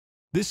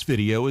This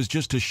video is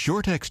just a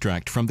short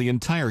extract from the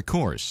entire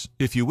course.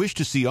 If you wish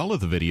to see all of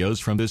the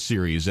videos from this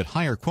series at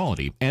higher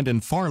quality and in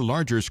far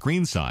larger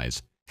screen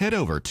size, head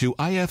over to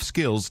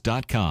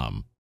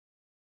ifskills.com.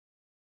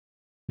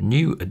 A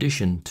new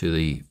addition to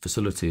the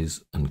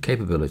facilities and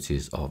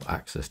capabilities of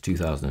Access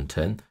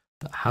 2010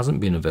 that hasn't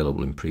been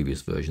available in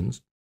previous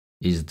versions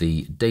is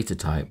the data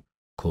type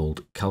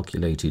called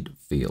calculated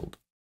field.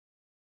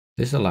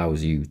 This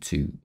allows you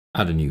to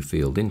add a new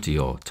field into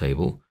your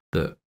table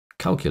that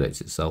calculates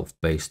itself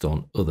based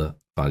on other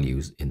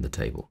values in the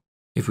table.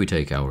 If we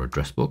take our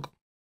address book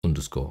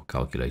underscore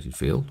calculated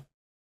field,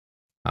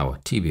 our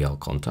TBL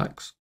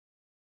contacts,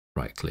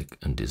 right click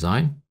and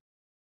design.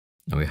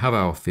 Now we have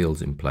our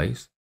fields in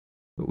place,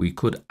 but we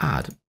could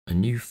add a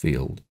new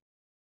field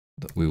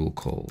that we will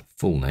call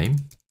full name.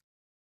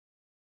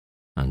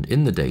 And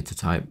in the data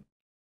type,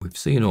 we've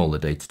seen all the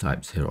data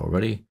types here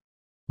already,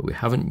 but we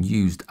haven't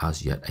used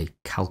as yet a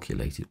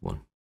calculated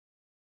one.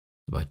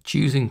 By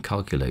choosing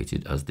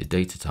calculated as the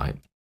data type,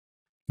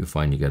 you'll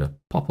find you get a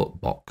pop-up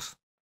box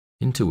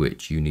into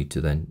which you need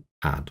to then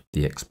add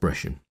the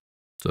expression.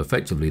 So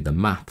effectively the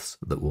maths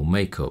that will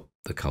make up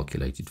the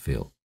calculated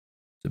field.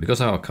 So because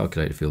our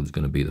calculated field is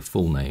going to be the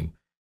full name,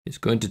 it's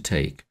going to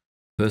take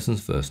the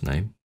person's first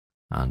name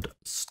and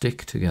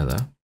stick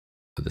together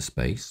with a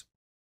space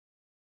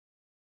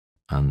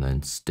and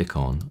then stick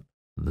on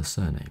the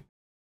surname.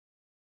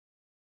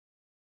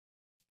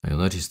 Now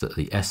you'll notice that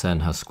the SN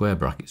has square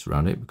brackets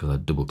around it because I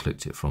double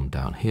clicked it from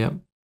down here,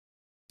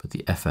 but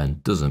the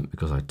FN doesn't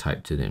because I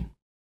typed it in.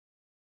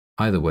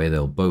 Either way,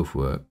 they'll both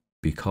work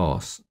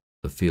because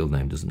the field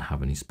name doesn't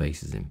have any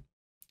spaces in.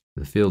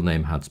 If the field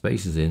name had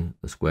spaces in,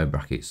 the square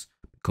brackets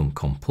become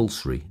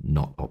compulsory,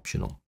 not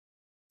optional.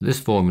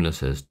 This formula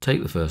says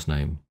take the first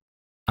name,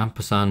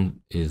 ampersand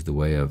is the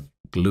way of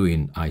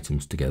gluing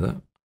items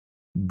together,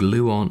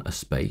 glue on a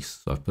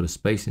space, so I've put a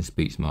space in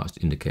speech marks to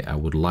indicate I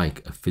would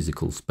like a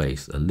physical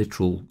space, a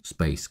literal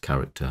space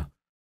character,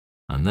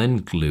 and then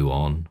glue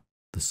on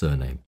the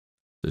surname.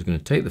 So it's going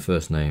to take the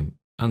first name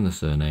and the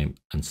surname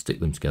and stick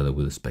them together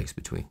with a space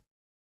between.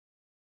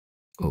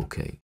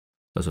 Okay,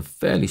 that's a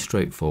fairly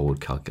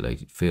straightforward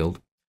calculated field.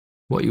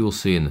 What you will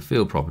see in the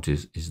field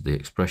properties is the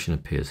expression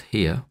appears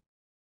here.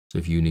 So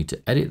if you need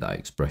to edit that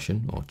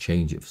expression or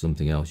change it for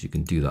something else, you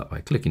can do that by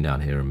clicking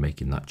down here and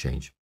making that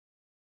change.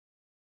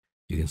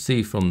 You can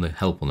see from the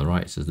help on the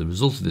right, it says the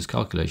result of this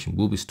calculation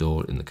will be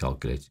stored in the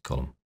calculated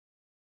column.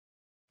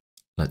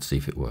 Let's see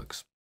if it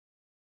works.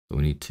 So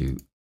we need to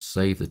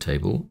save the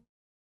table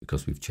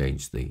because we've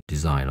changed the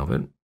design of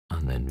it,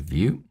 and then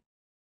view.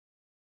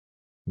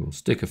 We'll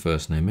stick a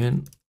first name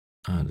in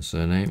and a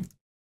surname,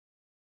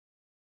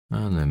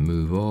 and then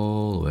move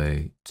all the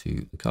way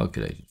to the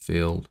calculated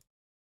field.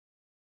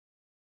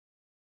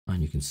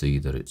 And you can see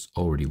that it's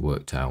already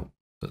worked out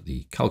that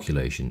the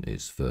calculation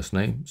is first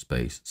name,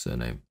 space,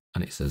 surname.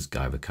 And it says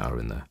Guy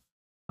Vaccaro in there,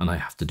 and I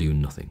have to do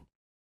nothing.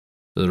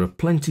 So there are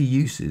plenty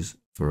uses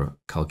for a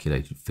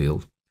calculated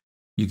field.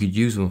 You could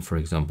use them, for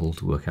example,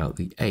 to work out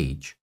the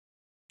age,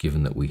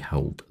 given that we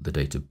hold the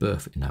date of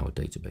birth in our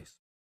database.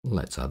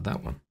 Let's add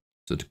that one.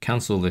 So to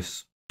cancel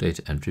this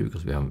data entry,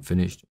 because we haven't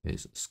finished,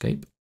 is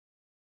escape,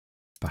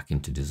 back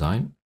into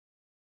design.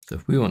 So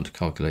if we want to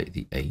calculate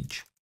the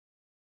age,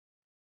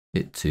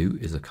 it too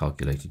is a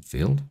calculated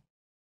field.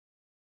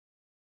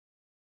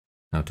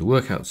 Now to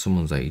work out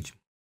someone's age,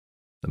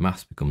 the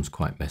maths becomes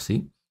quite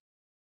messy.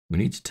 We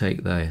need to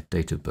take their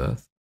date of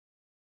birth.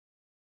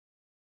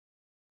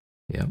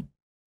 Yeah,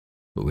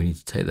 but we need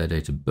to take their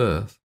date of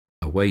birth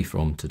away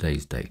from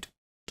today's date.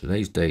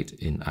 Today's date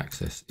in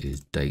Access is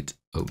date,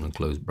 open and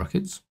close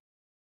brackets.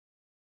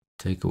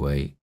 Take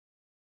away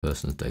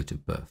person's date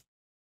of birth.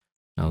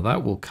 Now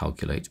that will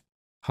calculate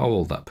how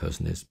old that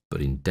person is, but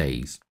in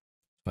days.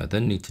 So I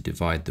then need to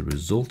divide the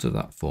result of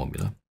that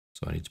formula.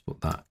 So I need to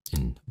put that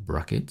in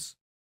brackets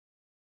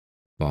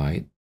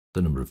by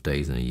the number of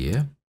days in a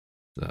year.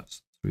 So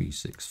that's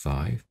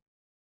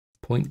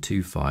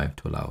 365.25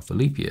 to allow for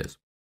leap years.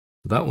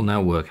 So that will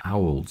now work how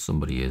old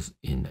somebody is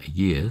in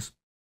years.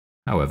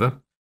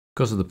 However,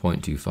 because of the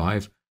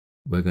 0.25,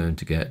 we're going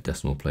to get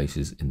decimal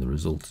places in the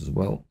result as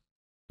well.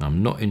 Now,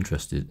 I'm not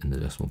interested in the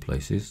decimal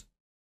places,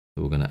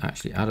 so we're going to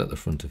actually add at the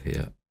front of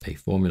here a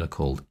formula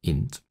called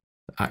int.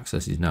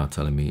 Access is now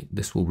telling me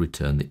this will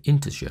return the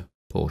integer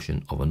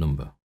portion of a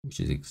number, which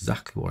is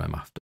exactly what I'm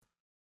after.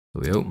 So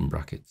we open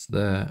brackets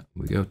there,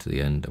 we go to the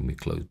end and we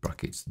close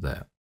brackets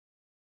there.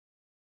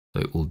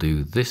 So it will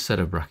do this set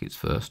of brackets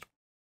first,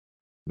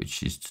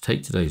 which is to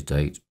take today's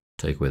date,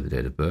 take away the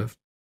date of birth.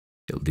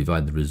 It'll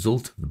divide the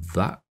result of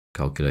that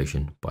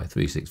calculation by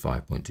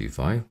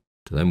 365.25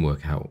 to then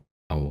work out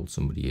how old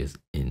somebody is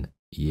in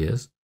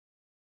years.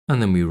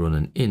 And then we run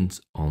an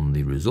int on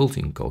the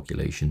resulting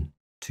calculation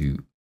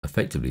to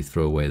effectively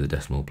throw away the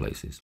decimal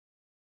places.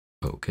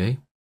 Okay,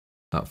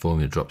 that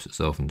formula drops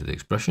itself into the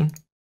expression.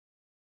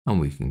 And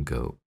we can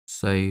go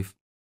save.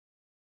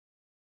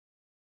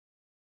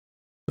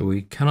 So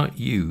we cannot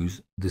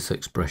use this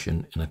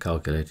expression in a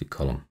calculated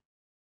column.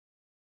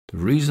 The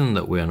reason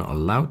that we are not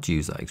allowed to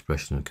use that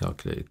expression in a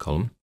calculated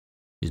column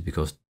is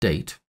because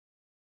date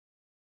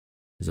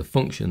is a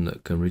function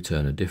that can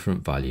return a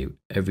different value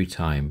every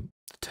time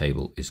the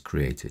table is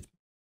created.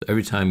 So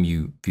every time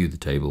you view the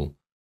table,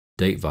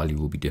 date value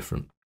will be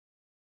different.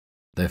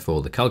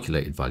 Therefore, the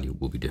calculated value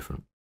will be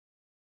different.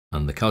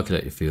 And the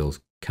calculated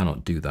fields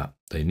cannot do that.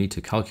 They need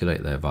to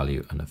calculate their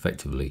value and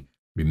effectively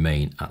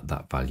remain at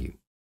that value.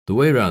 The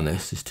way around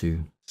this is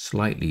to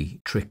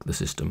slightly trick the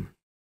system.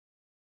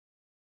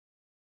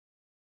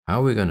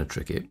 How we're going to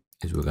trick it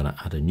is we're going to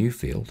add a new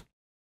field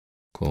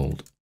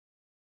called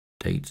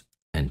date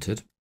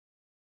entered,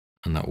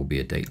 and that will be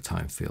a date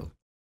time field.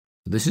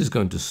 This is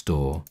going to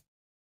store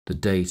the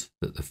date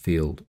that the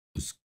field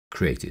was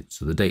created.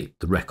 So the date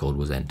the record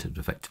was entered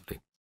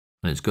effectively.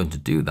 And it's going to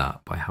do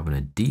that by having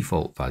a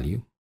default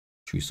value,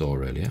 which we saw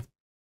earlier,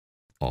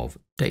 of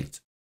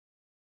date.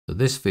 So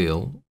this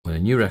field, when a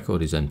new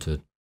record is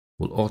entered,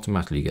 will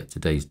automatically get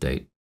today's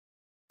date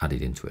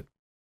added into it.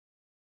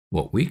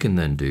 What we can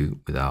then do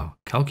with our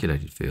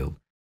calculated field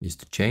is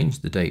to change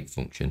the date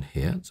function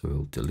here. So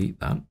we'll delete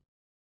that,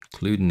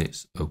 including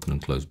its open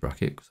and close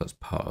bracket, because that's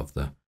part of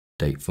the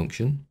date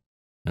function,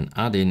 and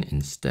add in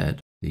instead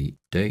the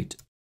date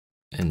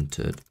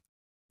entered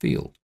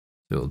field.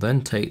 So it'll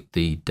then take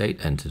the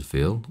date entered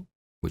field,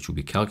 which will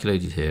be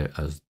calculated here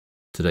as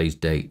today's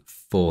date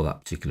for that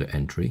particular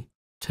entry,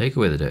 take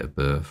away the date of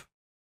birth,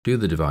 do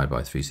the divide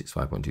by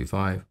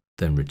 365.25,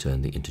 then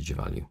return the integer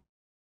value.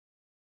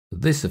 So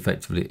this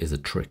effectively is a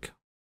trick.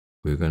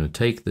 We're going to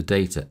take the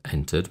data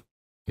entered,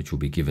 which will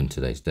be given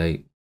today's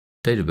date,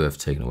 date of birth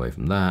taken away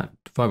from that,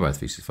 divide by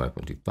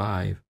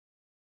 365.25,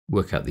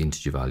 work out the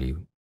integer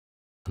value,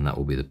 and that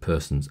will be the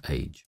person's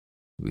age.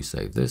 We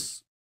save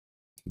this,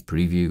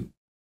 preview,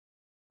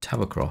 tab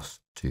across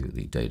to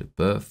the date of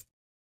birth,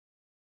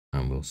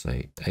 and we'll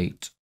say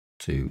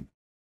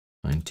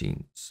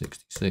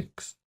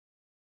 8/2/1966.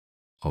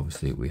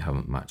 Obviously, we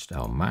haven't matched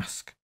our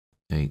mask,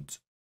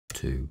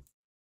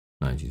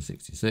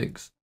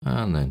 8/2/1966,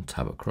 and then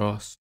tab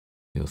across.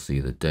 You'll see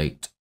the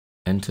date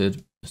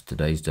entered as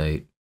today's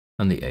date,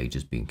 and the age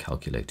has been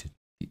calculated.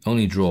 The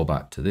only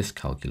drawback to this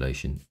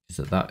calculation is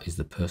that that is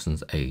the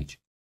person's age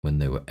when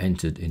they were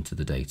entered into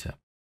the data.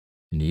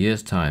 In a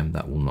year's time,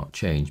 that will not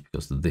change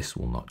because this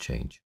will not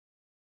change.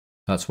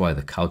 That's why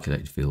the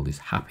calculated field is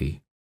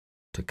happy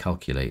to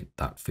calculate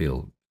that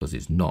field, because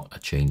it's not a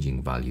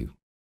changing value.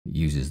 It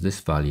uses this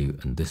value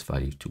and this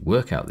value to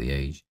work out the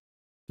age,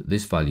 but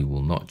this value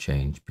will not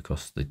change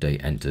because the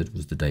date entered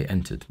was the date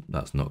entered.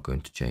 That's not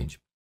going to change.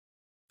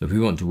 So if we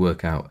want to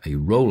work out a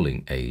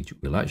rolling age,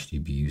 we'll actually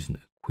be using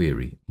a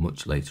query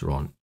much later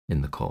on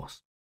in the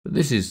course. But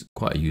this is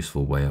quite a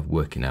useful way of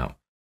working out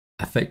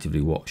effectively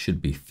what should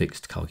be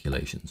fixed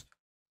calculations,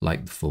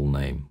 like the full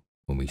name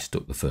when we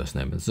stuck the first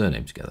name and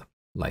surname together,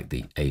 like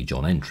the age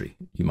on entry.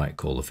 You might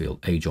call the field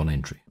age on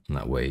entry, and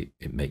that way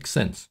it makes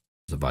sense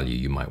as a value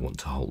you might want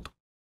to hold.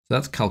 So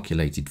that's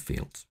calculated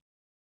fields.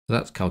 So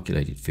that's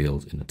calculated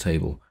fields in a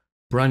table,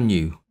 brand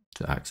new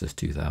to Access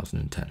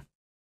 2010.